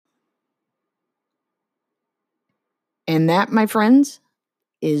And that, my friends,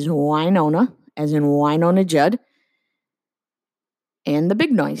 is Winona, as in Winona Judd, and the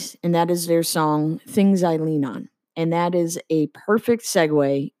Big Noise. And that is their song, Things I Lean On. And that is a perfect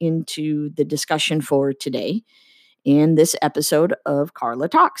segue into the discussion for today in this episode of Karla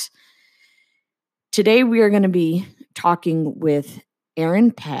Talks. Today, we are going to be talking with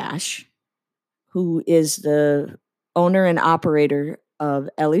Erin Pash, who is the owner and operator of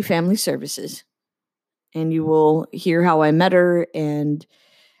Ellie Family Services. And you will hear how I met her, and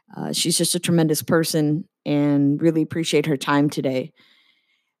she's just a tremendous person, and really appreciate her time today.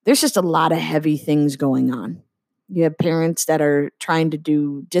 There's just a lot of heavy things going on. You have parents that are trying to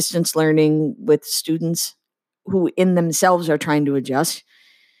do distance learning with students who in themselves are trying to adjust.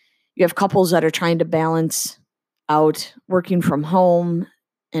 You have couples that are trying to balance out working from home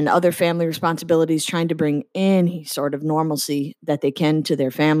and other family responsibilities, trying to bring any sort of normalcy that they can to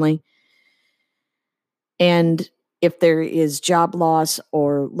their family. And if there is job loss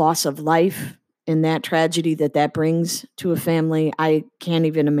or loss of life and that tragedy that brings to a family, I can't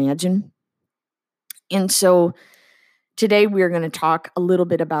even imagine. And so today we are going to talk a little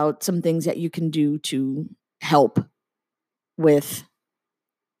bit about some things that you can do to help with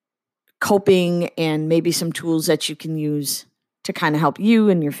coping, and maybe some tools that you can use to kind of help you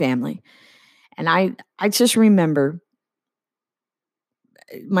and your family. And I just remember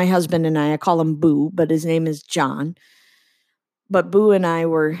my husband and I call him Boo, but his name is John. But Boo and I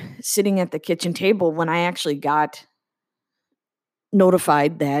were sitting at the kitchen table when I actually got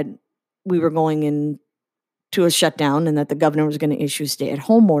notified that we were going into a shutdown and that the governor was going to issue a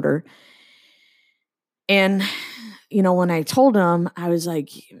stay-at-home order. And, when I told him, I was like,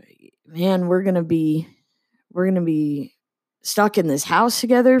 man, we're going to be stuck in this house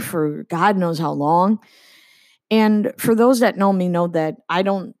together for God knows how long. And for those that know me know that I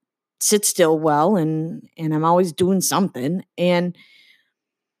don't sit still well, and I'm always doing something. And,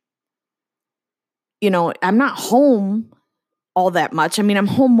 I'm not home all that much. I mean, I'm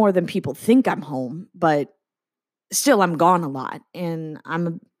home more than people think I'm home, but still I'm gone a lot. And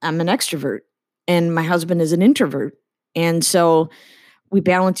I'm an extrovert, and my husband is an introvert. And so we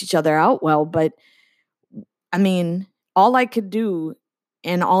balance each other out well. But I mean, all I could do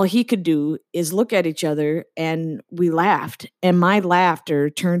and all he could do is look at each other, and we laughed. And my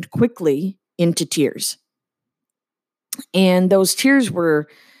laughter turned quickly into tears. And those tears were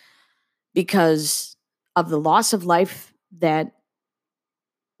because of the loss of life that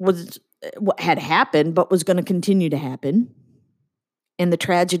had happened, but was going to continue to happen. And the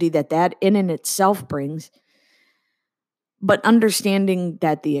tragedy that in and itself brings. But understanding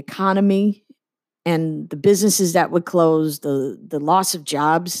that the economy and the businesses that would close, the loss of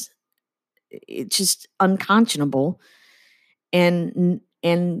jobs, it's just unconscionable, and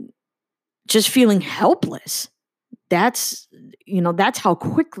just feeling helpless. That's how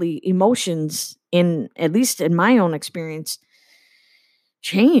quickly emotions, at least in my own experience,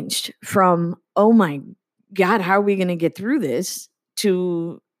 changed from, oh my God, how are we going to get through this,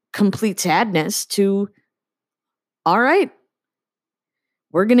 to complete sadness, to, all right,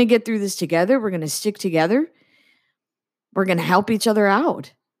 we're going to get through this together. We're going to stick together. We're going to help each other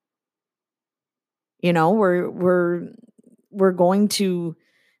out. We're going to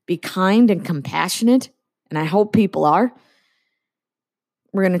be kind and compassionate, and I hope people are.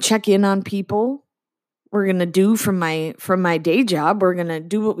 We're going to check in on people. We're going to do from my day job. We're going to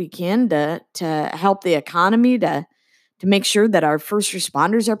do what we can to help the economy, to make sure that our first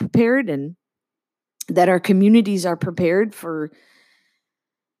responders are prepared, and that our communities are prepared for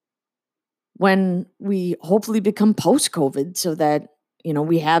when we hopefully become post-COVID, so that,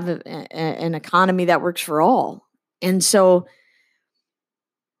 we have an economy that works for all. And so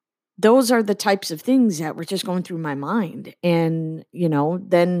those are the types of things that were just going through my mind. And,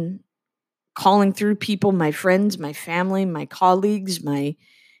 then calling through people, my friends, my family, my colleagues, my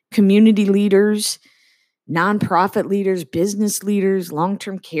community leaders, nonprofit leaders, business leaders,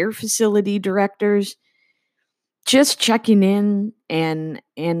 long-term care facility directors, just checking in and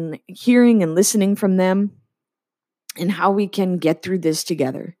hearing and listening from them, and how we can get through this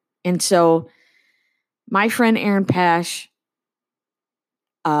together. And so my friend Erin Pash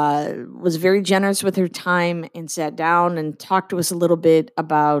was very generous with her time, and sat down and talked to us a little bit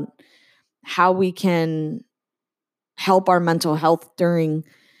about how we can help our mental health during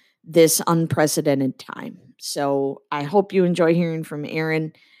this unprecedented time. So I hope you enjoy hearing from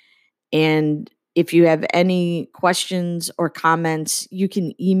Erin. And if you have any questions or comments, you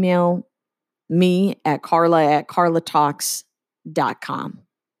can email me at Karla@karlatalks.com.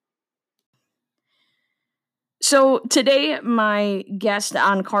 So today, my guest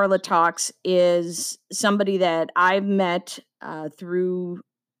on Karla Talks is somebody that I've met through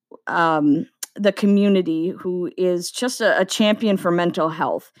the community, who is just a champion for mental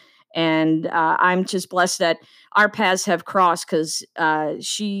health. And I'm just blessed that our paths have crossed, because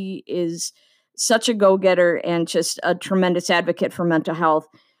she is such a go-getter and just a tremendous advocate for mental health.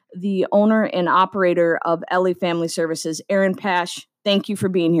 The owner and operator of Ellie Family Services, Erin Pash. Thank you for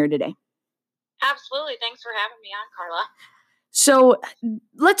being here today. Absolutely. Thanks for having me on, Karla. So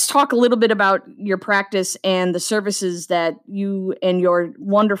let's talk a little bit about your practice and the services that you and your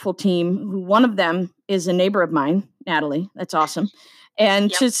wonderful team, who one of them is a neighbor of mine, Natalie. That's awesome.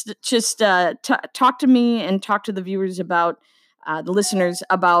 And Yep. just talk to me and talk to the viewers about the listeners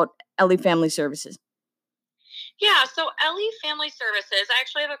about Ellie Family Services. Yeah, so Ellie Family Services, I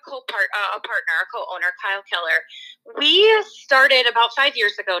actually have a partner, a co-owner, Kyle Keller. We started about 5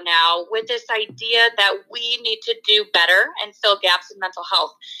 years ago now with this idea that we need to do better and fill gaps in mental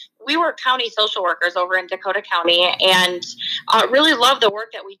health. We were county social workers over in Dakota County, and really loved the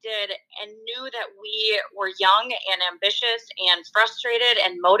work that we did, and knew that we were young and ambitious and frustrated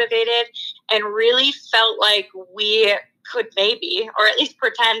and motivated, and really felt like we could maybe, or at least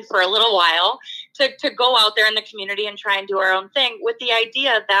pretend for a little while, to go out there in the community and try and do our own thing, with the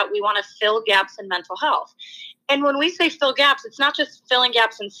idea that we want to fill gaps in mental health. And when we say fill gaps, it's not just filling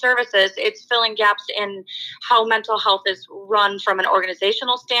gaps in services, it's filling gaps in how mental health is run from an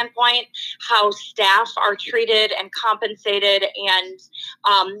organizational standpoint, how staff are treated and compensated and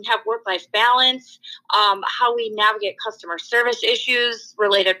have work-life balance, how we navigate customer service issues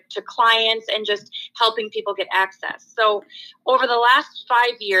related to clients, and just helping people get access. So over the last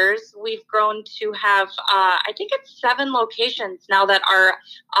 5 years, we've grown to have, I think it's 7 locations now that our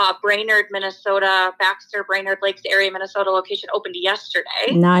Brainerd, Minnesota, Baxter, Brainerd Lakes area, Minnesota location opened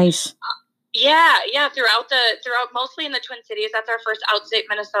yesterday. Nice. Yeah, throughout mostly in the Twin Cities. That's our first outstate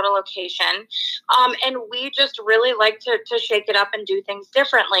Minnesota location, and we just really like to shake it up and do things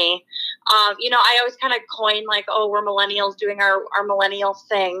differently. I always kind of coin like, oh, we're millennials doing our millennial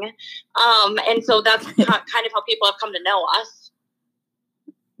thing, and so that's kind of how people have come to know us.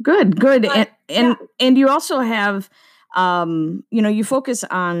 Good. And you also have, you focus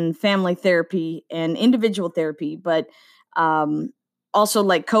on family therapy and individual therapy, but also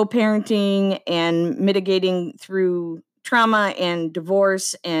like co-parenting and mitigating through trauma and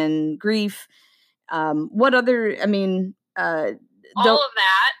divorce and grief. What other? All of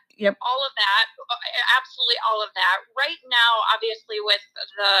that. Yep. All of that. Absolutely all of that. Right now, obviously, with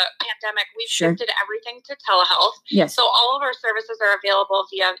the pandemic, we've shifted everything to telehealth. Yes. So all of our services are available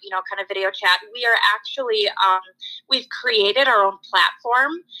via, kind of video chat. We are actually, we've created our own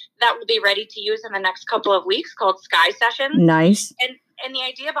platform that will be ready to use in the next couple of weeks, called Sky Sessions. Nice. And the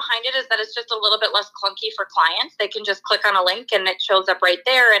idea behind it is that it's just a little bit less clunky for clients. They can just click on a link and it shows up right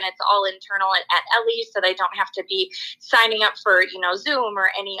there, and it's all internal at Ellie, so they don't have to be signing up for, Zoom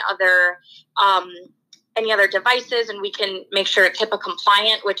or any other devices, and we can make sure it's HIPAA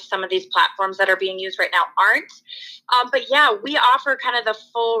compliant, which some of these platforms that are being used right now aren't. But yeah, we offer kind of the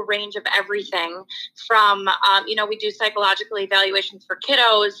full range of everything from, we do psychological evaluations for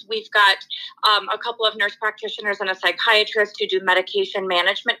kiddos. We've got a couple of nurse practitioners and a psychiatrist who do medication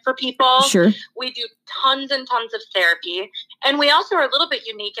management for people. Sure. We do tons and tons of therapy. And we also are a little bit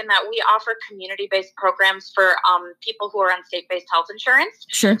unique in that we offer community-based programs for people who are on state-based health insurance.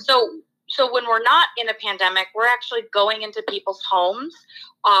 Sure. So when we're not in a pandemic, we're actually going into people's homes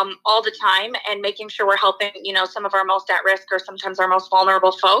all the time and making sure we're helping, some of our most at risk or sometimes our most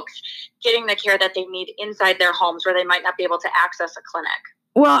vulnerable folks getting the care that they need inside their homes, where they might not be able to access a clinic.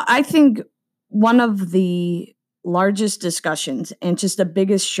 Well, I think one of the largest discussions and just the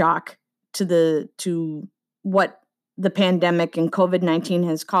biggest shock to what the pandemic and COVID-19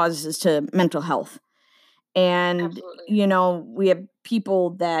 has caused is to mental health. And, Absolutely. We have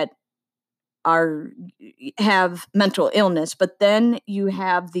people that have mental illness, but then you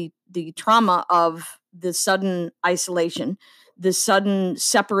have the trauma of the sudden isolation, the sudden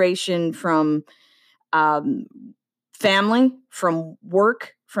separation from family, from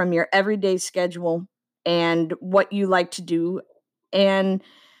work, from your everyday schedule and what you like to do. And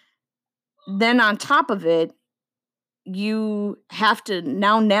then on top of it, you have to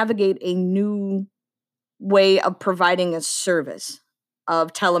now navigate a new way of providing a service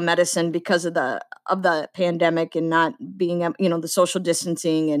of telemedicine because of the pandemic and not being, the social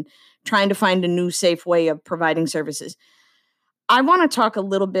distancing, and trying to find a new safe way of providing services. I want to talk a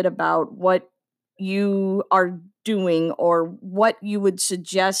little bit about what you are doing, or what you would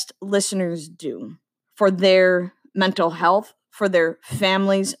suggest listeners do for their mental health, for their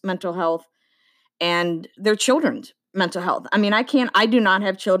family's mental health, and their children's mental health. I mean, I do not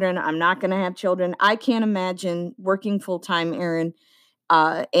have children. I'm not going to have children. I can't imagine working full time, Erin,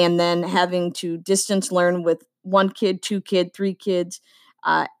 and then having to distance learn with one kid, two kid, three kids,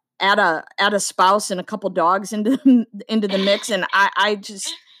 uh, add a spouse and a couple dogs into the mix, and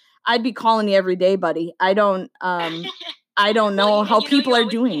I'd be calling you every day, buddy. I don't know how people are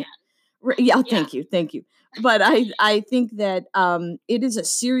doing it. Yeah, thank you. But I think that it is a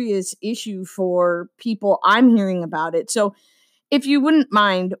serious issue for people. I'm hearing about it. So if you wouldn't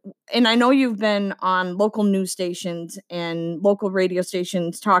mind, and I know you've been on local news stations and local radio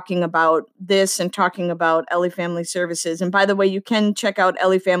stations talking about this and talking about Ellie Family Services. And by the way, you can check out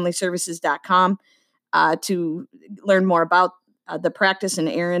elliefamilyservices.com to learn more about the practice and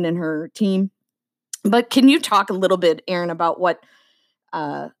Erin and her team. But can you talk a little bit, Erin, about what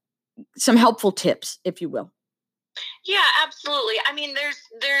some helpful tips, if you will? Yeah, absolutely. I mean,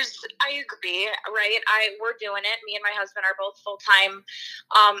 I agree, right? We're doing it. Me and my husband are both full-time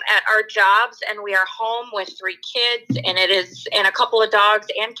at our jobs, and we are home with 3 kids, and a couple of dogs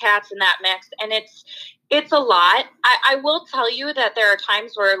and cats in that mix. And it's a lot. I will tell you that there are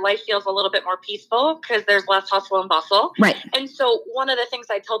times where life feels a little bit more peaceful because there's less hustle and bustle. Right. And so one of the things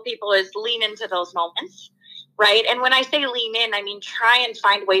I tell people is lean into those moments. Right. And when I say lean in, I mean, try and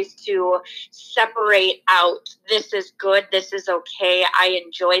find ways to separate out, this is good, this is okay, I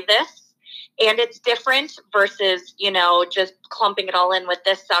enjoy this, and it's different versus, just clumping it all in with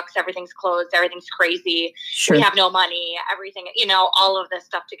this sucks, everything's closed, everything's crazy, sure, we have no money, everything, all of this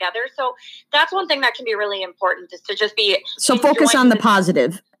stuff together. So that's one thing that can be really important, is to just be. So focus on the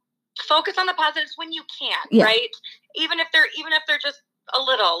positive. Focus on the positives when you can, yeah. Right? Even if they're just a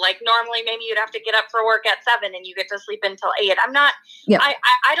little, like normally maybe you'd have to get up for work at 7 and you get to sleep until 8.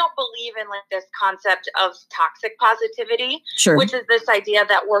 I don't believe in like this concept of toxic positivity, sure, which is this idea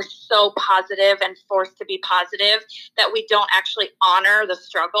that we're so positive and forced to be positive that we don't actually honor the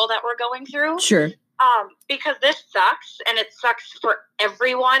struggle that we're going through. Sure. Because this sucks, and it sucks for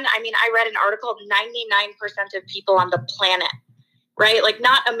everyone. I mean, I read an article, 99% of people on the planet, right? Like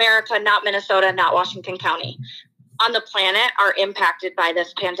not America, not Minnesota, not Washington County, on the planet are impacted by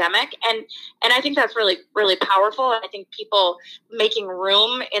this pandemic. And I think that's really, really powerful. I think people making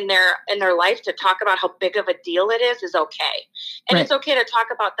room in their life to talk about how big of a deal it is okay. And right. It's okay to talk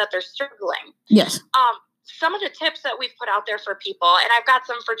about that they're struggling. Yes. Some of the tips that we've put out there for people, and I've got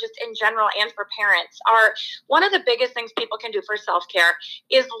some for just in general and for parents, are one of the biggest things people can do for self-care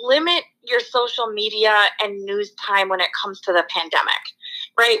is limit your social media and news time when it comes to the pandemic,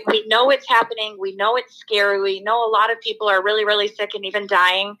 right? We know it's happening. We know it's scary. We know a lot of people are really, really sick and even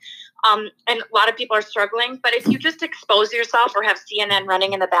dying. And a lot of people are struggling. But if you just expose yourself or have CNN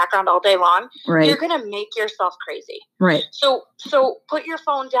running in the background all day long, right. You're going to make yourself crazy. Right. So put your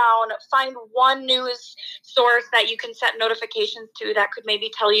phone down, find one news source that you can set notifications to that could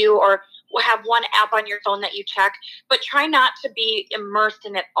maybe tell you, or have one app on your phone that you check, but try not to be immersed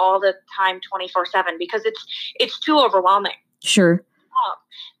in it all the time, 24/7, because it's too overwhelming. Sure.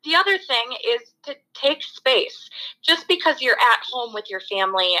 The other thing is to take space. Just because you're at home with your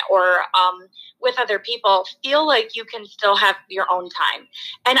family or with other people, feel like you can still have your own time.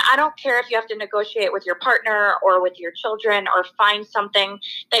 And I don't care if you have to negotiate with your partner or with your children or find something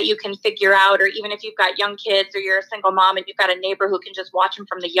that you can figure out, or even if you've got young kids or you're a single mom and you've got a neighbor who can just watch them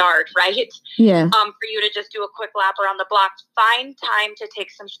from the yard, right? Yeah. For you to just do a quick lap around the block, find time to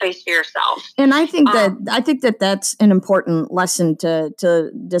take some space for yourself. And I think that that's an important lesson to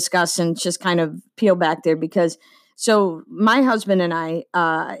discuss and just kind of peel back there, because so my husband and I,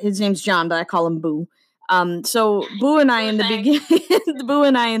 his name's John, but I call him Boo. So Boo and I in the beginning, Boo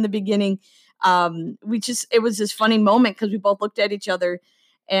and I in the beginning, it was this funny moment because we both looked at each other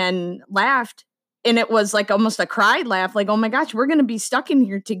and laughed, and it was like almost a cried laugh, like, oh my gosh, we're going to be stuck in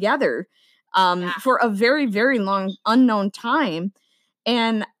here together for a very, very long unknown time.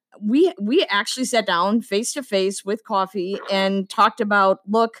 And we actually sat down face to face with coffee and talked about,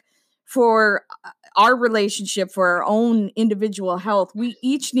 look, for our relationship, for our own individual health, we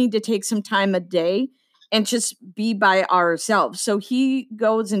each need to take some time a day and just be by ourselves. So he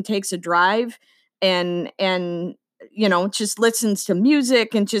goes and takes a drive and just listens to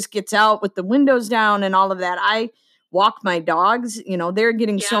music and just gets out with the windows down and all of that. I walk my dogs, they're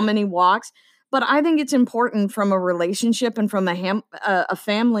getting so many walks. But I think it's important from a relationship and from a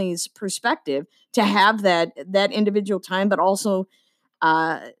family's perspective to have that individual time, but also,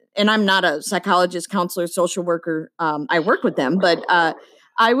 and I'm not a psychologist, counselor, social worker. I work with them, but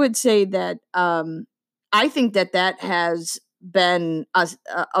I would say that I think that has been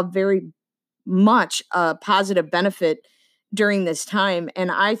a very much positive benefit during this time.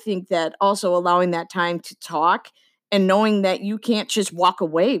 And I think that also allowing that time to talk and knowing that you can't just walk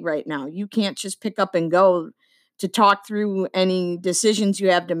away right now. You can't just pick up and go, to talk through any decisions you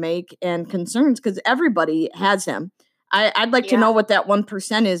have to make and concerns, because everybody has them. I'd like to know what that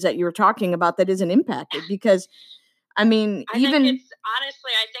 1% is that you were talking about that isn't impacted, because I mean, I think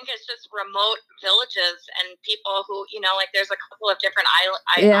it's just remote villages and people who, like there's a couple of different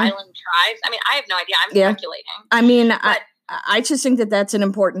island tribes. I mean, I have no idea. I'm speculating. I mean, I just think that that's an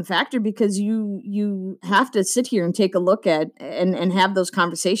important factor, because you have to sit here and take a look at and have those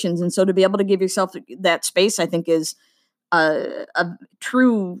conversations. And so to be able to give yourself that space, I think is a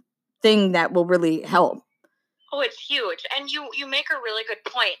true thing that will really help. Oh, it's huge. And you make a really good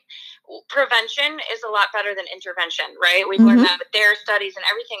point. Prevention is a lot better than intervention, right? We've learned that with their studies and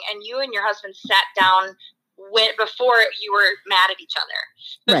everything. And you and your husband sat down before you were mad at each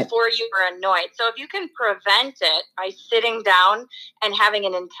other, before you were annoyed. So if you can prevent it by sitting down and having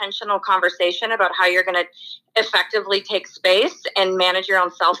an intentional conversation about how you're going to effectively take space and manage your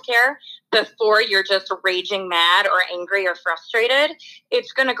own self-care before you're just raging mad or angry or frustrated,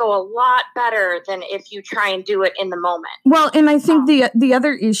 it's going to go a lot better than if you try and do it in the moment. Well, and I think the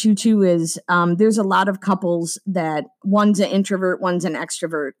other issue too is there's a lot of couples that one's an introvert, one's an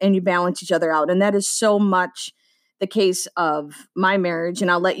extrovert, and you balance each other out. And that is so much the case of my marriage.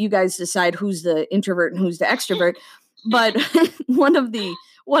 And I'll let you guys decide who's the introvert and who's the extrovert. But one of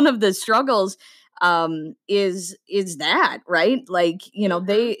the struggles is that, right? Like,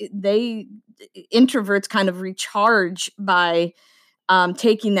 they introverts kind of recharge by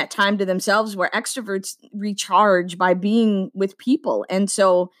taking that time to themselves, where extroverts recharge by being with people. And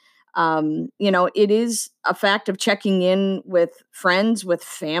so, it is a fact of checking in with friends, with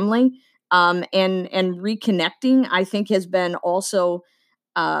family, and reconnecting, I think, has been also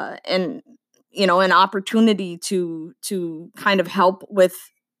an opportunity to kind of help with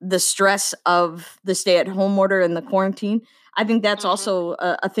the stress of the stay-at-home order and the quarantine. I think that's also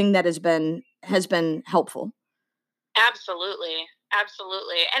a thing that has been helpful. Absolutely.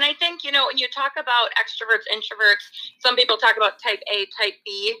 And I think, when you talk about extroverts, introverts, some people talk about type A, type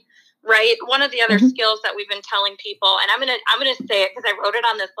B, right? One of the other skills that we've been telling people, and I'm gonna say it because I wrote it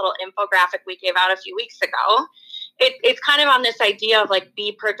on this little infographic we gave out a few weeks ago. It's kind of on this idea of like,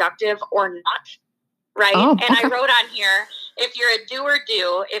 be productive or not, right? And I wrote on here, if you're a doer,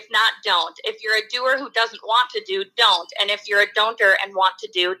 do. If not, don't. If you're a doer who doesn't want to do, don't. And if you're a don'ter and want to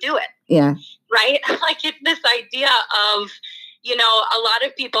do it. Yeah. Right? Like, it's this idea of, a lot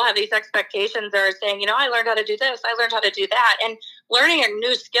of people have these expectations that are saying, I learned how to do this. I learned how to do that. And learning a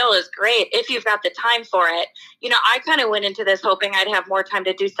new skill is great if you've got the time for it. I kind of went into this hoping I'd have more time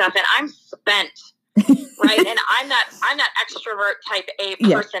to do stuff, and I'm spent. Right. And I'm that extrovert type A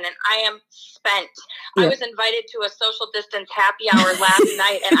person, and I am spent. I was invited to a social distance happy hour last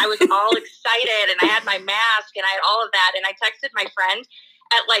night, and I was all excited, and I had my mask and I had all of that. And I texted my friend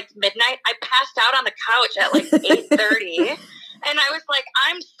at like midnight. I passed out on the couch at like 8:30. And I was like,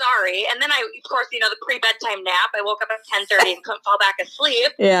 I'm sorry. And then of course, the pre-bedtime nap, I woke up at 10:30 and couldn't fall back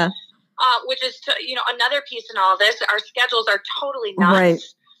asleep. Yeah. Which is, another piece in all this. Our schedules are totally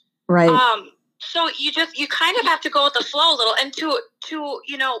nuts. Right. So you kind of have to go with the flow a little. And to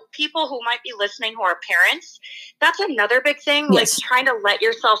people who might be listening who are parents, that's another big thing. Yes. Like, trying to let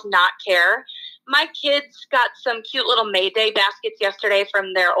yourself not care. My kids got some cute little Mayday baskets yesterday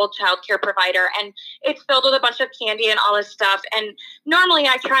from their old child care provider, and it's filled with a bunch of candy and all this stuff. And normally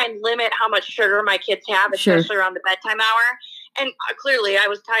I try and limit how much sugar my kids have, especially around the bedtime hour. And clearly I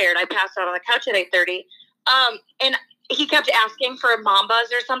was tired. I passed out on the couch at 8:30. And he kept asking for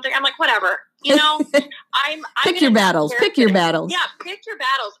Mambas or something. I'm like, whatever. I'm pick your battles. Pick your battles. Yeah, pick your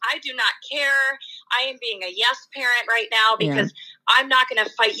battles. I do not care. I am being a yes parent right now because I'm not going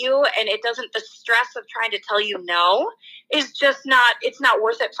to fight you. And the stress of trying to tell you no is just not, it's not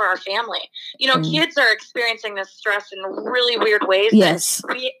worth it for our family. Kids are experiencing this stress in really weird ways. Yes.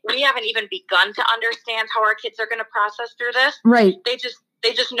 We haven't even begun to understand how our kids are going to process through this. Right.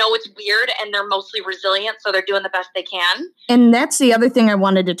 They just know it's weird, and they're mostly resilient, so they're doing the best they can. And that's the other thing I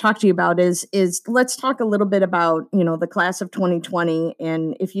wanted to talk to you about is let's talk a little bit about, the class of 2020.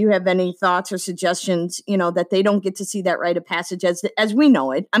 And if you have any thoughts or suggestions, that they don't get to see that rite of passage as we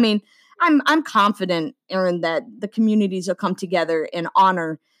know it. I mean, I'm confident, Erin, that the communities will come together and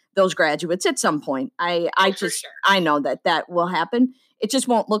honor those graduates at some point. I know that will happen. It just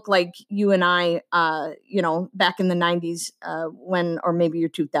won't look like you and I, back in the 90s when, or maybe you're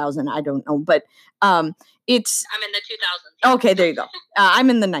 2000, I don't know. But I'm in the 2000s. Okay, there you go.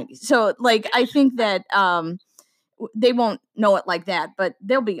 I'm in the 90s. So, like, I think that they won't know it like that, but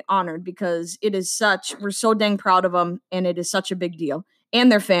they'll be honored because we're so dang proud of them, and it is such a big deal,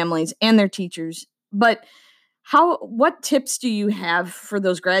 and their families and their teachers. But what tips do you have for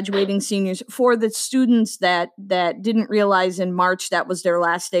those graduating seniors, for the students that didn't realize in March that was their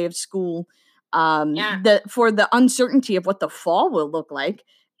last day of school, for the uncertainty of what the fall will look like?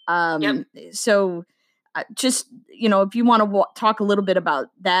 So just, if you want to talk a little bit about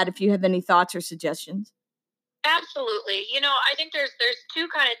that, if you have any thoughts or suggestions. Absolutely. I think there's two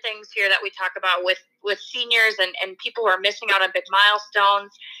kind of things here that we talk about with seniors and people who are missing out on big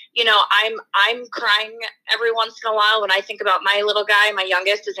milestones. I'm crying every once in a while when I think about my little guy. My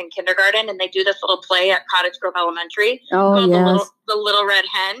youngest is in kindergarten, and they do this little play at Cottage Grove Elementary called the Little Red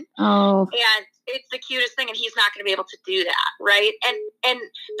Hen. Oh, and it's the cutest thing, and he's not going to be able to do that, right? And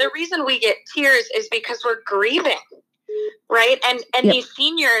the reason we get tears is because we're grieving. Right. And these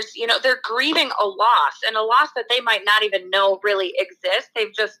seniors, they're grieving a loss that they might not even know really exists.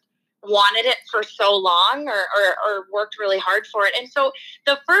 They've just wanted it for so long or worked really hard for it. And so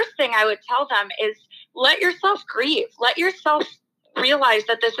the first thing I would tell them is let yourself grieve. Let yourself realize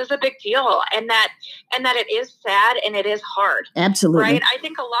that this is a big deal and that it is sad and it is hard. Absolutely. Right. I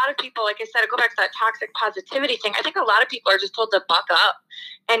think a lot of people, like I said, I go back to that toxic positivity thing. I think a lot of people are just told to buck up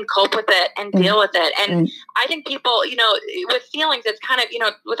and cope with it and deal with it. And I think people, with feelings, it's kind of,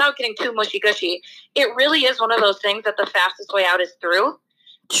 without getting too mushy gushy, it really is one of those things that the fastest way out is through.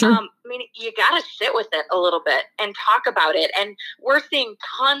 Sure. You got to sit with it a little bit and talk about it. And we're seeing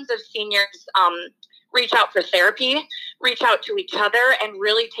tons of seniors, reach out for therapy, reach out to each other, and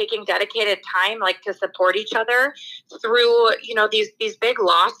really taking dedicated time, like to support each other through, these big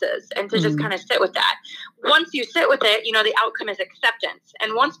losses, and to just kind of sit with that. Once you sit with it, the outcome is acceptance.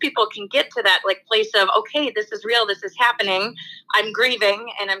 And once people can get to that place of, okay, this is real, this is happening, I'm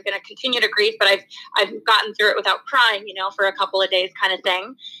grieving and I'm going to continue to grieve, but I've gotten through it without crying, for a couple of days kind of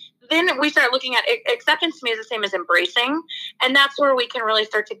thing. Then we start looking at acceptance. To me is the same as embracing. And that's where we can really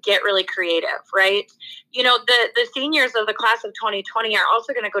start to get really creative, right? The seniors of the class of 2020 are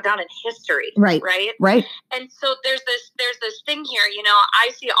also going to go down in history. Right. Right. And so there's this thing here,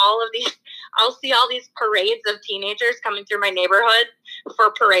 I'll see all these parades of teenagers coming through my neighborhood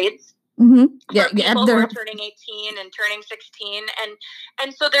for parades. Mm-hmm. People who are turning 18 and turning 16.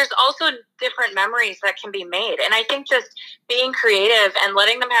 And so there's also different memories that can be made. And I think just being creative and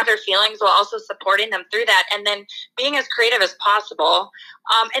letting them have their feelings while also supporting them through that, and then being as creative as possible.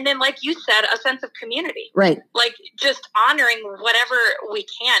 And then, like you said, a sense of community. Right. Like just honoring whatever we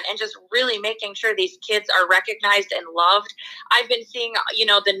can and just really making sure these kids are recognized and loved. I've been seeing,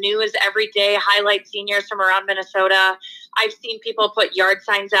 the news every day highlight seniors from around Minnesota. I've seen people put yard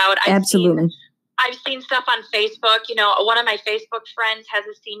signs out. Absolutely. I've seen stuff on Facebook. One of my Facebook friends has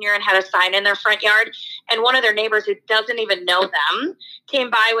a senior and had a sign in their front yard. And one of their neighbors who doesn't even know them came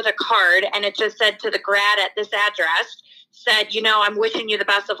by with a card, and it just said, to the grad at this address, said, I'm wishing you the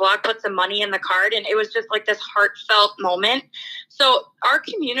best of luck, put some money in the card. And it was just like this heartfelt moment. So our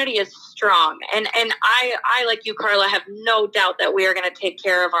community is strong. And I, like you, Karla, have no doubt that we are going to take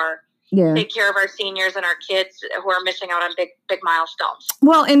care of our seniors and our kids who are missing out on big milestones.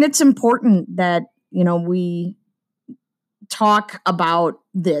 Well, and it's important that, we talk about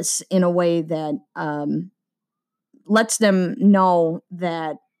this in a way that lets them know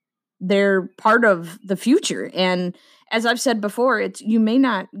that they're part of the future. And as I've said before, you may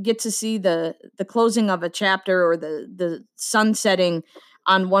not get to see the closing of a chapter or the sun setting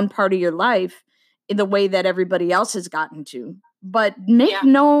on one part of your life in the way that everybody else has gotten to. But make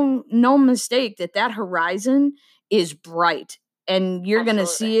no mistake that horizon is bright, and you're going to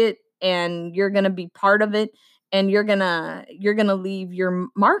see it, and you're going to be part of it, and you're going to leave your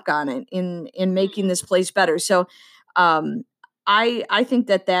mark on it in making this place better. So I think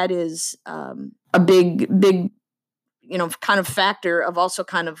that is a big kind of factor of also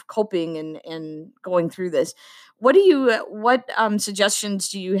kind of coping and going through this. What suggestions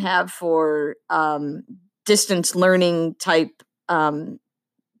do you have for distance learning type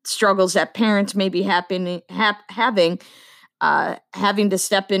struggles that parents may be having to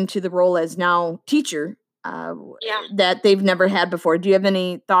step into the role as now teacher that they've never had before? Do you have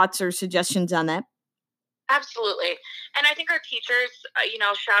any thoughts or suggestions on that? Absolutely. And I think our teachers,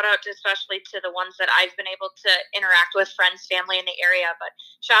 shout out especially to the ones that I've been able to interact with, friends, family in the area, but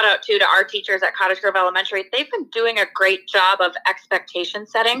shout out to our teachers at Cottage Grove Elementary. They've been doing a great job of expectation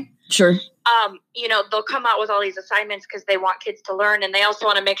setting. Sure. They'll come out with all these assignments because they want kids to learn, and they also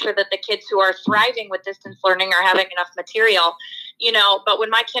want to make sure that the kids who are thriving with distance learning are having enough material, but when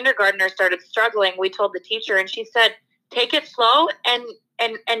my kindergartner started struggling, we told the teacher, and she said, take it slow and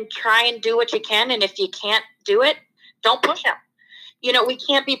try and do what you can. And if you can't do it, Don't push them. We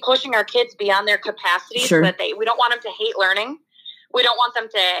can't be pushing our kids beyond their capacity Sure. so that we don't want them to hate learning. We don't want them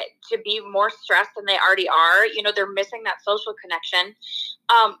to be more stressed than they already are. They're missing that social connection.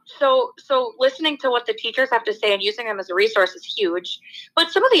 So listening to what the teachers have to say and using them as a resource is huge. But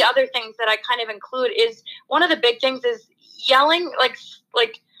some of the other things that I kind of include is one of the big things is yelling, like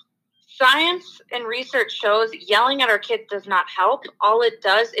science and research shows yelling at our kids does not help. All it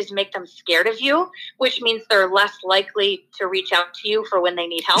does is make them scared of you, which means they're less likely to reach out to you for when they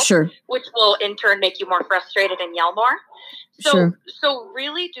need help, Sure. which will in turn make you more frustrated and yell more. Sure. So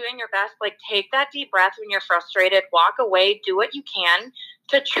really doing your best, like take that deep breath when you're frustrated, walk away, do what you can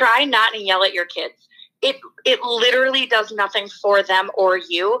to try not to yell at your kids. It literally does nothing for them or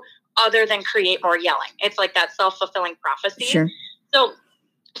you other than create more yelling. It's like that self-fulfilling prophecy. Sure.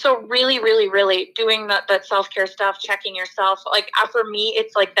 So really, really, really doing that self-care stuff, checking yourself. Like for me,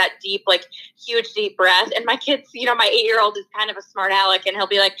 it's like that deep, like huge deep breath. And my kids, my 8-year-old is kind of a smart aleck, and he'll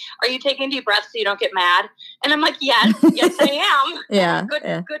be like, "Are you taking deep breaths so you don't get mad?" And I'm like, "Yes, yes, I am." Yeah.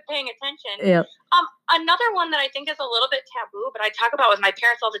 Good paying attention. Yeah. Another one that I think is a little bit taboo, but I talk about with my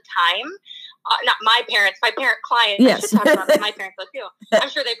parents all the time. Not my parents, my parent clients. Yes. I should talk about with my parents too. I'm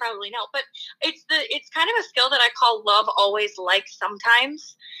sure they probably know, but it's kind of a skill that I call love always, like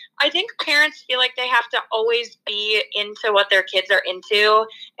sometimes. I think parents feel like they have to always be into what their kids are into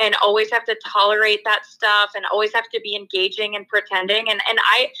and always have to tolerate that stuff and always have to be engaging and pretending. And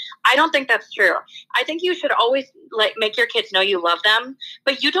I don't think that's true. I think you should always make your kids know you love them,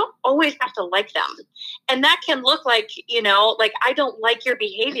 but you don't always have to like them. And that can look like, I don't like your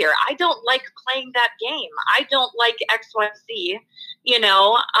behavior. I don't like playing that game. I don't like XYZ,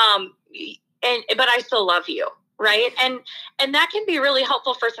 but I still love you. Right. And that can be really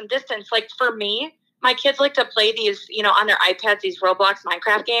helpful for some distance. Like for me, my kids like to play these, on their iPads, these Roblox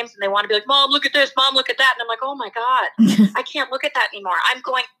Minecraft games, and they want to be like, "Mom, look at this, Mom, look at that." And I'm like, "Oh my God, I can't look at that anymore. I'm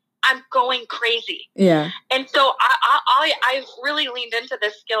going crazy." Yeah. And so I've really leaned into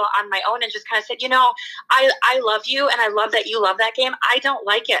this skill on my own and just kind of said, I love you and I love that you love that game. I don't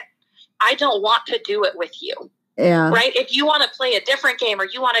like it. I don't want to do it with you. Yeah. Right. If you want to play a different game or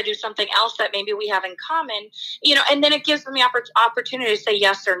you want to do something else that maybe we have in common, and then it gives them the opportunity to say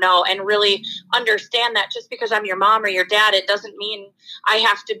yes or no and really understand that just because I'm your mom or your dad, it doesn't mean I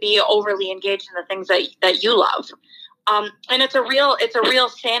have to be overly engaged in the things that you love. And it's a real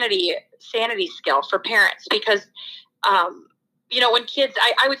sanity skill for parents because, when kids,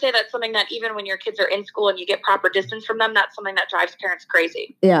 I would say that's something that even when your kids are in school and you get proper distance from them, that's something that drives parents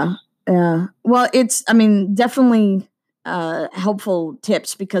crazy. Yeah. Yeah. Well, it's, definitely helpful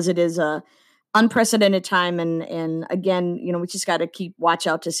tips because it is a unprecedented time. And again, we just got to watch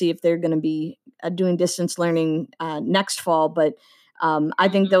out to see if they're going to be doing distance learning next fall. But I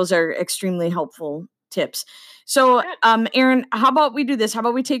think those are extremely helpful tips. So, Erin, how about we do this? How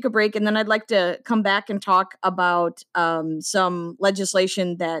about we take a break? And then I'd like to come back and talk about some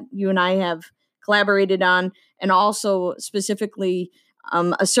legislation that you and I have collaborated on, and also specifically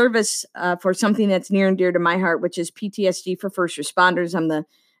a service for something that's near and dear to my heart, which is PTSD for first responders. I'm the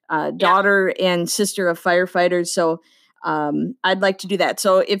daughter and sister of firefighters. So I'd like to do that.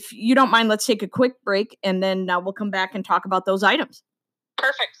 So if you don't mind, let's take a quick break and then we'll come back and talk about those items.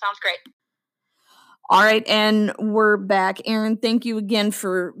 Perfect. Sounds great. All right. And we're back. Erin, thank you again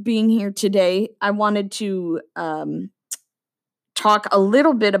for being here today. I wanted to talk a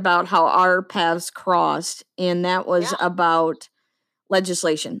little bit about how our paths crossed, and that was about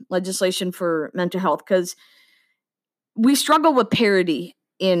legislation for mental health, because we struggle with parity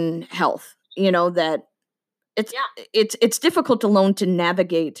in health, that it's difficult alone to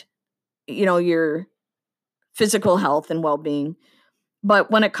navigate, your physical health and well-being.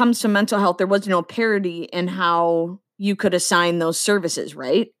 But when it comes to mental health, there was no parity in how you could assign those services.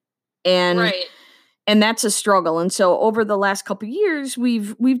 Right. And that's a struggle. And so over the last couple of years,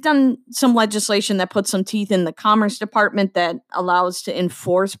 we've done some legislation that puts some teeth in the Commerce Department that allows to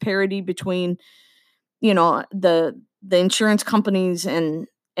enforce parity between, the insurance companies and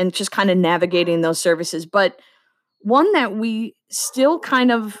just kind of navigating those services. But one that we still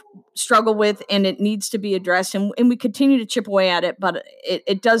kind of struggle with, and it needs to be addressed, and we continue to chip away at it, but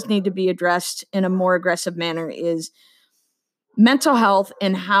it does need to be addressed in a more aggressive manner, is mental health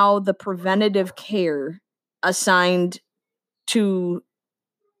and how the preventative care assigned to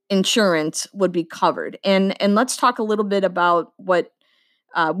insurance would be covered. And let's talk a little bit about what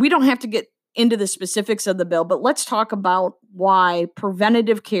we don't have to get into the specifics of the bill, but let's talk about why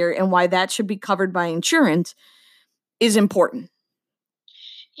preventative care and why that should be covered by insurance is important.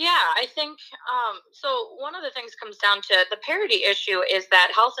 Yeah, I think so. One of the things comes down to the parity issue is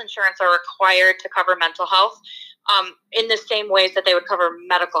that health insurance are required to cover mental health in the same ways that they would cover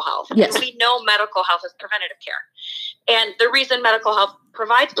medical health. Yes. And we know medical health is preventative care. And the reason medical health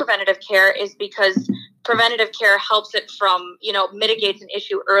provides preventative care is because preventative care helps it from, mitigates an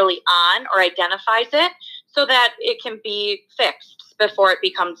issue early on or identifies it so that it can be fixed before it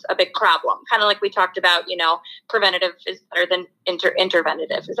becomes a big problem. Kind of like we talked about, preventative is better than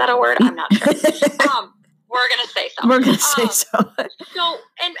interventive. Is that a word? I'm not sure. We're going to say so. We're going to say so. So,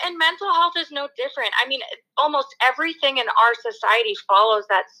 and mental health is no different. I mean, almost everything in our society follows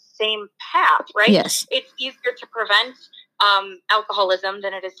that same path, right? Yes. It's easier to prevent alcoholism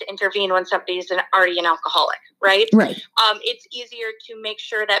than it is to intervene when somebody's already an alcoholic, right? Right. It's easier to make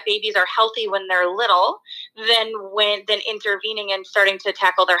sure that babies are healthy when they're little than intervening and starting to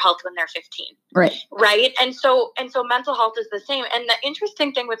tackle their health when they're 15. Right. Right. And so mental health is the same. And the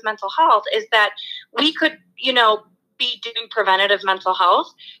interesting thing with mental health is that we could, be doing preventative mental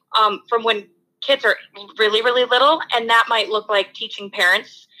health from when kids are really, really little. And that might look like teaching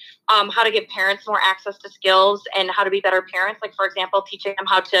parents how to give parents more access to skills and how to be better parents. Like, for example, teaching them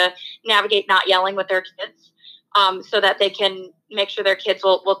how to navigate not yelling with their kids so that they can make sure their kids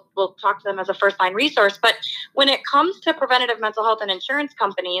will talk to them as a first-line resource. But when it comes to preventative mental health and insurance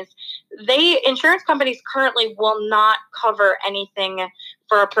companies currently will not cover anything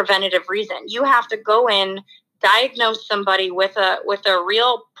for a preventative reason. You have to go in, diagnose somebody with a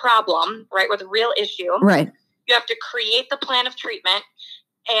real problem, right, with a real issue. Right. You have to create the plan of treatment.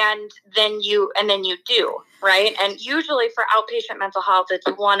 And then you do, right? And usually for outpatient mental health, it's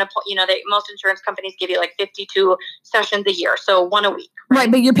most insurance companies give you like 52 sessions a year. So one a week.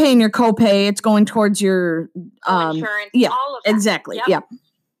 Right. But you're paying your copay. It's going towards your insurance, all of that. Exactly. Yep.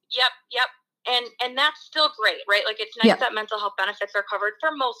 And that's still great, right? Like, it's nice that mental health benefits are covered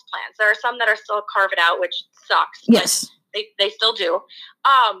for most plans. There are some that are still carved out, which sucks. Yes. They still do.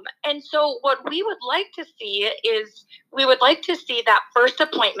 And so what we would like to see is that first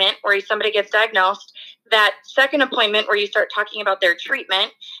appointment where somebody gets diagnosed, that second appointment where you start talking about their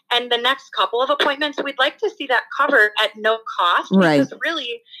treatment, and the next couple of appointments, we'd like to see that covered at no cost. Right. Because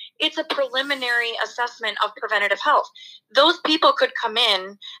really, it's a preliminary assessment of preventative health. Those people could come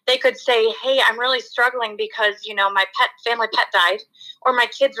in, they could say, hey, I'm really struggling because, my family pet died, or my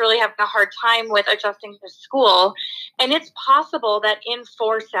kid's really having a hard time with adjusting to school. And it's possible that in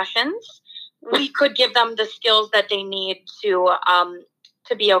 4 sessions, we could give them the skills that they need to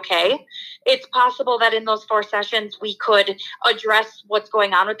be okay. It's possible that in those 4 sessions, we could address what's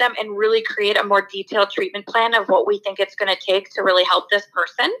going on with them and really create a more detailed treatment plan of what we think it's going to take to really help this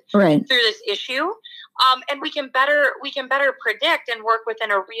person through this issue. And we can better predict and work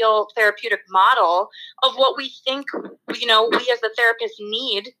within a real therapeutic model of what we think, we as the therapist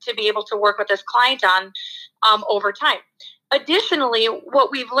need to be able to work with this client on over time. Additionally,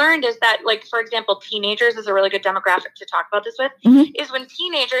 what we've learned is that, like, for example, teenagers is a really good demographic to talk about this with, is when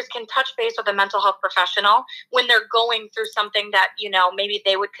teenagers can touch base with a mental health professional when they're going through something that, maybe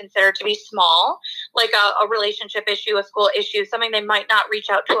they would consider to be small, like a relationship issue, a school issue, something they might not reach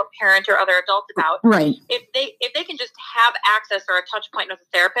out to a parent or other adults about. Right. If they can just have access or a touch point with a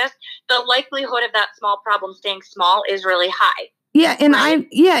therapist, the likelihood of that small problem staying small is really high. Yeah. And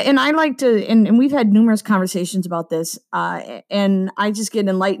I like to, and we've had numerous conversations about this, and I just get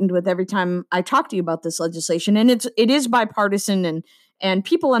enlightened with every time I talk to you about this legislation, and it is bipartisan and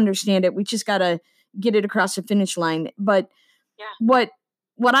people understand it. We just got to get it across the finish line. But what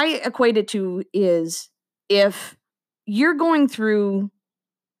I equate it to is, if you're going through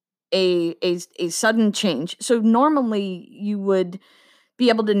a sudden change, so normally you would be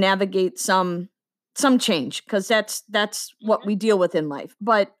able to navigate some change, because that's what we deal with in life.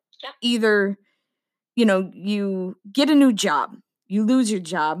 But either, you get a new job, you lose your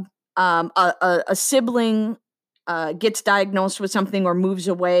job, a sibling gets diagnosed with something or moves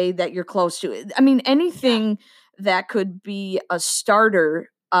away that you're close to. I mean, anything that could be a starter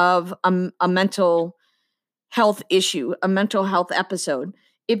of a mental health issue, a mental health episode.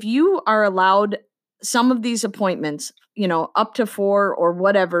 If you are allowed some of these appointments, up to 4 or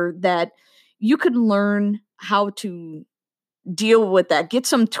whatever, that you could learn how to deal with that, get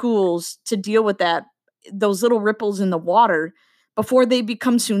some tools to deal with those little ripples in the water before they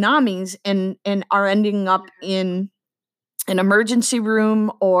become tsunamis and are ending up in an emergency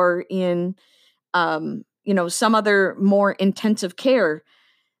room or in, some other more intensive care.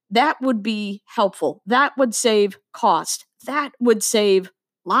 That would be helpful. That would save cost. That would save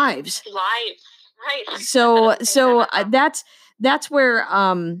lives. Right. So that's where,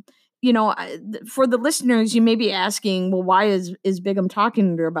 for the listeners, you may be asking, well, why is Bigum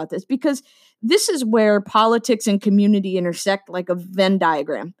talking to her about this? Because this is where politics and community intersect like a Venn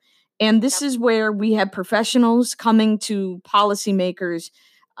diagram. And this is where we have professionals coming to policymakers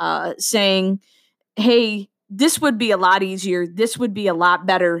saying, hey, this would be a lot easier. This would be a lot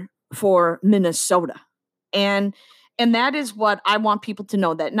better for Minnesota. And that is what I want people to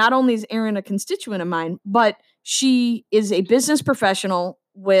know, that not only is Erin a constituent of mine, but she is a business professional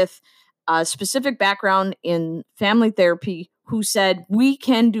with a specific background in family therapy who said, we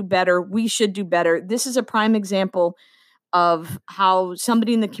can do better. We should do better. This is a prime example of how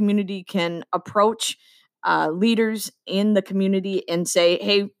somebody in the community can approach leaders in the community and say,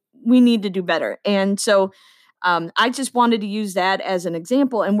 hey, we need to do better. And so I just wanted to use that as an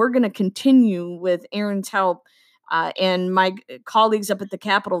example. And we're going to continue with Erin's help and my colleagues up at the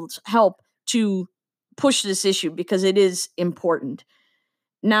Capitol's help to push this issue because it is important.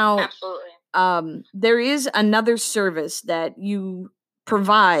 Now, Absolutely. There is another service that you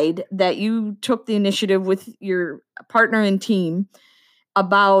provide that you took the initiative with your partner and team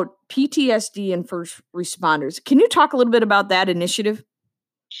about PTSD and first responders. Can you talk a little bit about that initiative?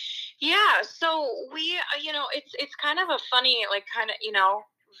 Yeah, so we, it's kind of a funny,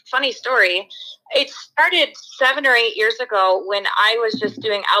 funny story. It started 7 or 8 years ago when I was just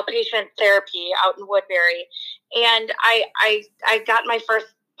doing outpatient therapy out in Woodbury, and I got my first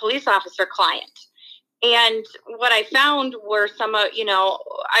police officer client. And what I found were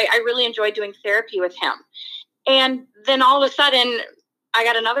I really enjoyed doing therapy with him. And then all of a sudden, I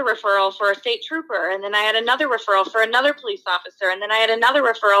got another referral for a state trooper, and then I had another referral for another police officer, and then I had another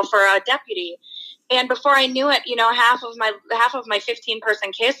referral for a deputy. And before I knew it, half of my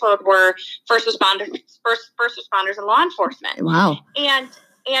 15-person caseload were first responders and law enforcement. Wow.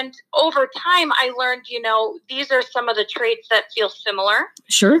 And over time, I learned, these are some of the traits that feel similar.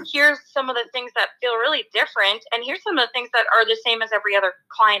 Sure. Here's some of the things that feel really different, and here's some of the things that are the same as every other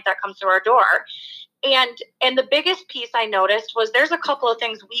client that comes through our door. And the biggest piece I noticed was there's a couple of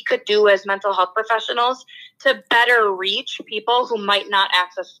things we could do as mental health professionals to better reach people who might not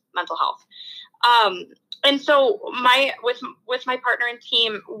access mental health. And so with my partner and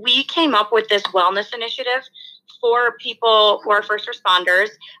team, we came up with this wellness initiative for people who are first responders.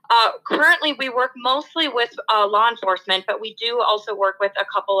 Currently, we work mostly with law enforcement, but we do also work with a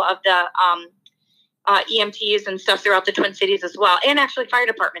couple of the EMTs and stuff throughout the Twin Cities as well, and actually fire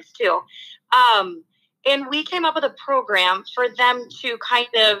departments too. And we came up with a program for them to kind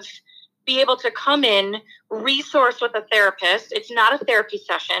of be able to come in, resource with a therapist. It's not a therapy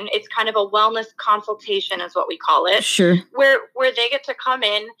session. It's kind of a wellness consultation is what we call it. Sure. Where they get to come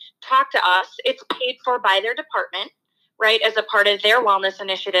in, talk to us. It's paid for by their department, right, as a part of their wellness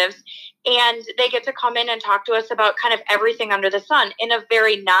initiatives. And they get to come in and talk to us about kind of everything under the sun in a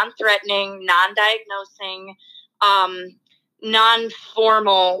very non-threatening, non-diagnosing,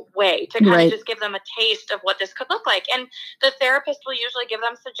 non-formal way to kind of just give them a taste of what this could look like. And the therapist will usually give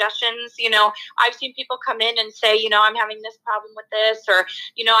them suggestions. I've seen people come in and say, I'm having this problem with this, or,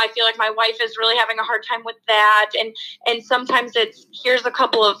 I feel like my wife is really having a hard time with that. And sometimes it's,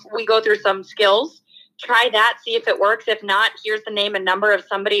 we go through some skills, try that, see if it works. If not, here's the name and number of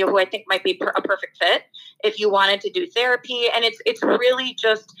somebody who I think might be a perfect fit if you wanted to do therapy. And it's really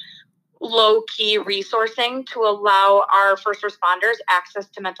just low-key resourcing to allow our first responders access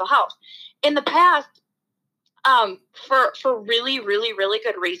to mental health. In the past, for really, really, really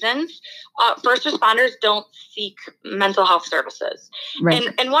good reasons, first responders don't seek mental health services. Right.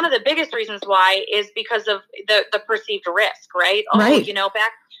 And one of the biggest reasons why is because of the perceived risk, right? Right.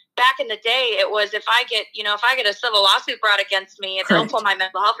 Back in the day, it was if I get a civil lawsuit brought against me, they'll pull my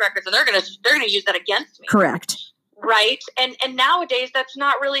mental health records and they're gonna use that against me. Correct. Right. And nowadays that's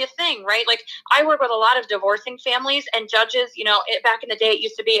not really a thing, right? Like I work with a lot of divorcing families and judges, back in the day it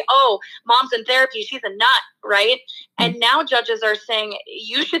used to be, oh, mom's in therapy, she's a nut, right? And now judges are saying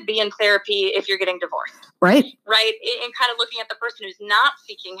you should be in therapy if you're getting divorced. Right. Right. And kind of looking at the person who's not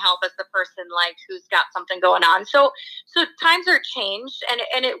seeking help as the person like who's got something going on. So times are changed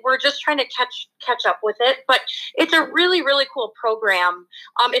and we're just trying to catch up with it. But it's a really, really cool program.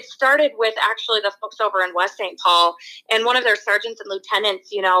 It started with actually the folks over in West St. Paul, and one of their sergeants and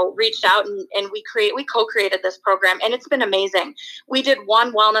lieutenants, reached out and we co-created this program, and it's been amazing. We did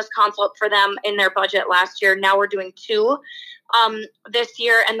one wellness consult for them in their budget last year. Now we're doing 2 this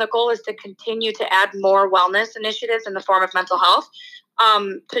year, and the goal is to continue to add more wellness initiatives in the form of mental health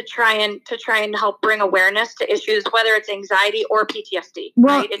to try and help bring awareness to issues, whether it's anxiety or PTSD.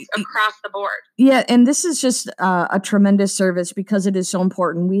 Right, it's across the board. Yeah, and this is just a tremendous service because it is so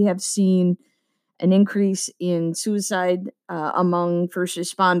important. We have seen an increase in suicide among first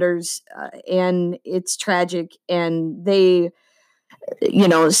responders, and it's tragic. And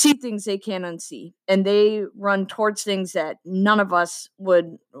see things they can't unsee, and they run towards things that none of us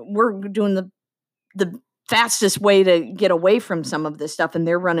would. We're doing the fastest way to get away from some of this stuff, and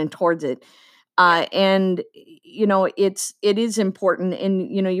they're running towards it. And it is important.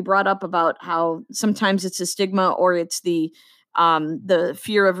 And you brought up about how sometimes it's a stigma, or it's the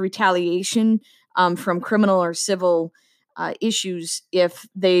fear of retaliation from criminal or civil issues if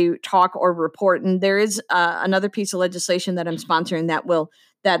they talk or report. And there is another piece of legislation that I'm sponsoring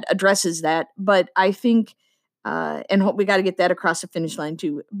that addresses that. But I think, and hope we got to get that across the finish line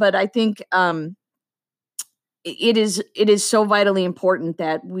too. But I think it is so vitally important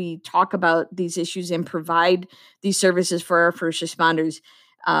that we talk about these issues and provide these services for our first responders.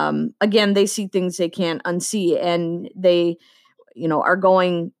 Again, they see things they can't unsee, and they, are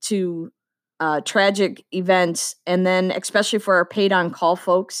going to tragic events. And then, especially for our paid on call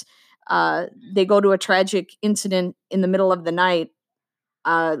folks, they go to a tragic incident in the middle of the night,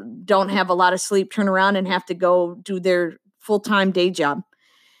 don't have a lot of sleep, turn around and have to go do their full-time day job.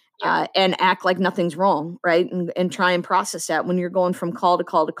 And act like nothing's wrong, right? And try and process that when you're going from call to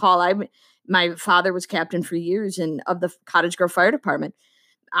call to call. My father was captain for years of the Cottage Grove Fire Department.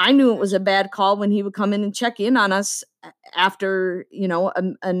 I knew it was a bad call when he would come in and check in on us after,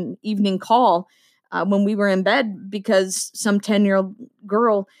 an evening call when we were in bed, because some 10-year-old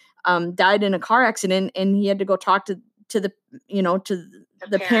girl died in a car accident, and he had to go talk to the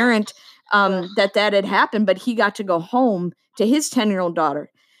parent that had happened, but he got to go home to his 10-year-old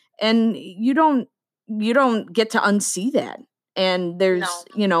daughter. And you don't get to unsee that. And there's,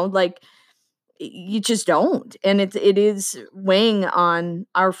 you just don't. And it is weighing on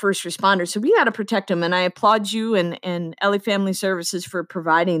our first responders. So we got to protect them. And I applaud you and Ellie Family Services for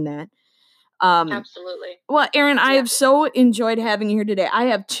providing that. Absolutely. Well, Erin, I have so enjoyed having you here today. I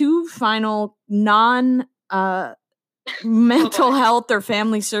have two final mental health or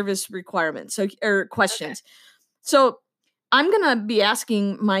family service requirements or questions. Okay. So I'm going to be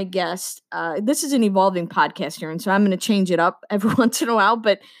asking my guest, this is an evolving podcast here, and so I'm going to change it up every once in a while.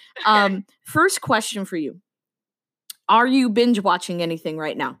 But first question for you. Are you binge watching anything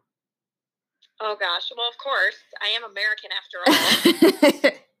right now? Oh, gosh. Well, of course. I am American after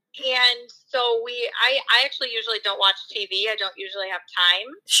all. And so I actually usually don't watch TV. I don't usually have time.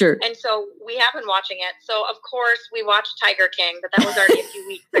 Sure. And so we have been watching it. So, of course, we watched Tiger King, but that was already a few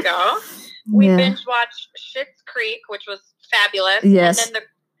weeks ago. We binge watched Schitt's Creek, which was fabulous. Yes. And then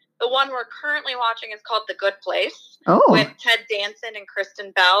the one we're currently watching is called The Good Place with Ted Danson and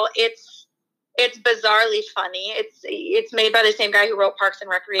Kristen Bell. It's bizarrely funny. It's made by the same guy who wrote Parks and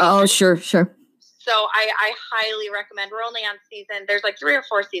Recreation. Oh, sure. So I highly recommend. We're only on there's like 3 or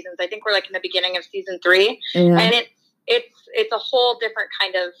 4 seasons. I think we're like in the beginning of season 3. Yeah. And it's a whole different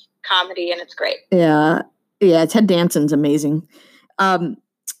kind of comedy, and it's great. Yeah. Ted Danson's amazing.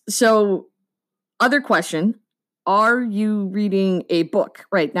 So other question, are you reading a book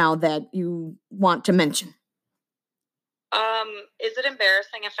right now that you want to mention? Is it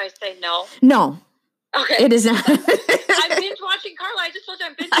embarrassing if I say no? No. Okay. It is not. I'm binge watching Karla. I just told you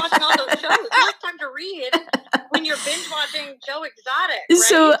I'm binge watching all those shows. You have time to read when you're binge watching Joe Exotic, right?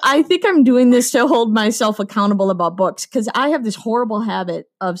 So I think I'm doing this to hold myself accountable about books, because I have this horrible habit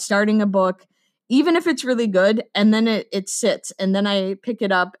of starting a book, even if it's really good, and then it sits, and then I pick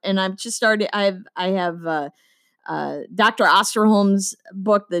it up, and I've just started. I have Dr. Osterholm's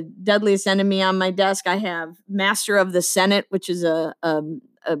book, The Deadliest Enemy, on my desk. I have Master of the Senate, which is a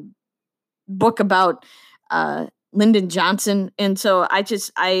book about Lyndon Johnson. And so I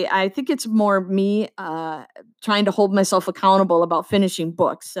think it's more me trying to hold myself accountable about finishing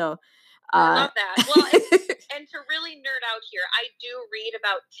books. So I love that. Well, and to really nerd out here, I do read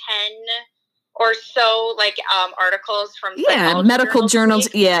about 10 or so articles from medical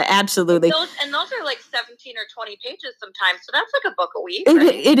journals. Yeah, absolutely. And those are like 17 or 20 pages sometimes. So that's like a book a week.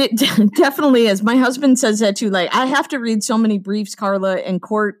 Right? It definitely is. My husband says that too. Like, I have to read so many briefs, Karla, and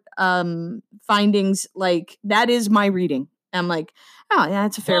court findings. Like, that is my reading. I'm like, oh yeah,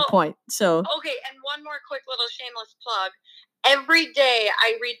 that's a fair point. So okay, and one more quick little shameless plug. Every day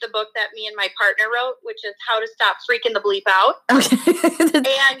I read the book that me and my partner wrote, which is How to Stop Freaking the Bleep Out. Okay.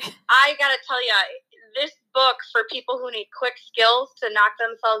 And I got to tell you, this book for people who need quick skills to knock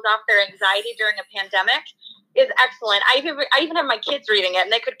themselves off their anxiety during a pandemic is excellent. I even have my kids reading it,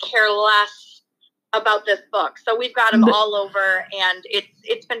 and they could care less about this book. So we've got them all over, and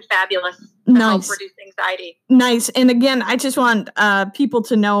it's been fabulous to help reduce anxiety. Nice. And again, I just want people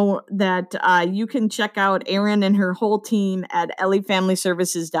to know that you can check out Erin and her whole team at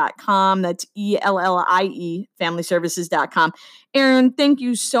elliefamilyservices.com. That's ELLIE familyservices.com. Erin, thank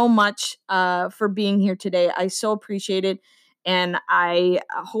you so much for being here today. I so appreciate it. And I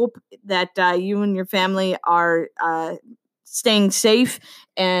hope that you and your family are staying safe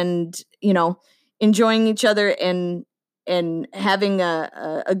and, enjoying each other and having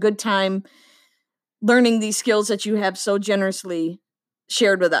a good time learning these skills that you have so generously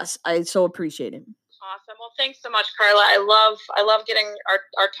shared with us. I so appreciate it. Awesome. Well, thanks so much, Karla. I love getting our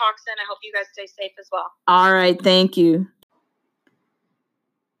talks in. I hope you guys stay safe as well. All right. Thank you.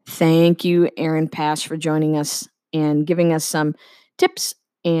 Thank you, Erin Pash, for joining us and giving us some tips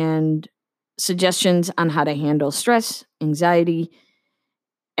and suggestions on how to handle stress, anxiety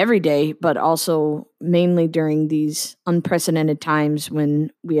every day, but also mainly during these unprecedented times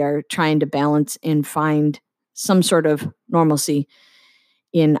when we are trying to balance and find some sort of normalcy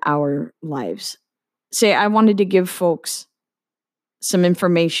in our lives. I wanted to give folks some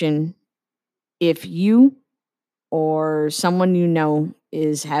information. If you or someone you know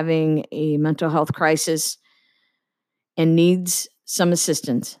is having a mental health crisis and needs some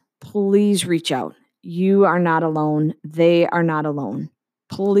assistance, please reach out. You are not alone. They are not alone.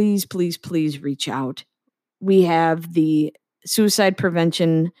 Please, please, please reach out. We have the Suicide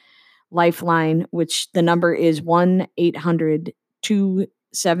Prevention Lifeline, which the number is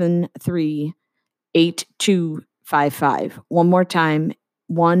 1-800-273-8255. One more time,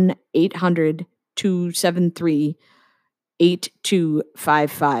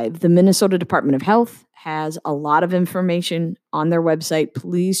 1-800-273-8255. The Minnesota Department of Health has a lot of information on their website.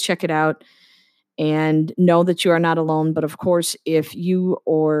 Please check it out and know that you are not alone. But of course, if you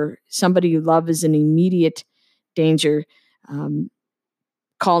or somebody you love is in immediate danger,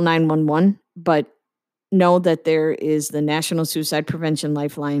 call 911. But know that there is the National Suicide Prevention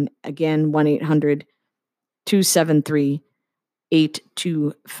Lifeline. Again,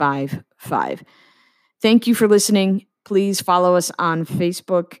 1-800-273-8255. Thank you for listening. Please follow us on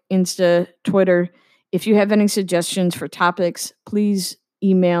Facebook, Insta, Twitter. If you have any suggestions for topics, please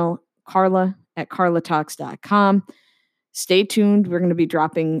email Karla at karlatalks.com. Stay tuned. We're going to be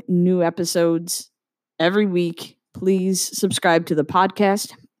dropping new episodes every week. Please subscribe to the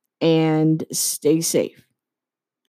podcast and stay safe.